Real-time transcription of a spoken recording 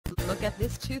look at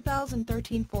this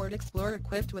 2013 Ford Explorer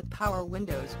equipped with power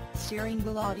windows, steering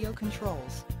wheel audio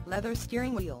controls, leather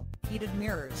steering wheel, heated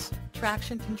mirrors,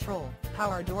 traction control,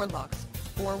 power door locks,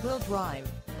 4-wheel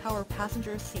drive, power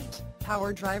passenger seat,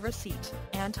 power driver seat,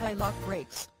 anti-lock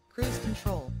brakes, cruise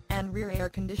control, and rear air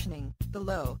conditioning. The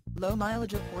low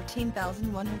mileage of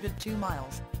 14,102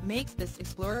 miles makes this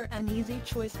Explorer an easy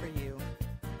choice for you.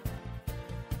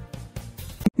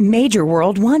 Major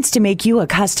World wants to make you a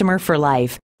customer for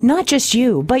life. Not just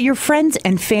you, but your friends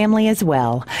and family as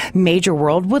well. Major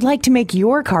World would like to make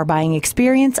your car buying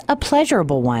experience a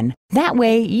pleasurable one. That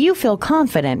way, you feel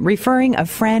confident referring a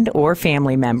friend or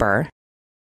family member.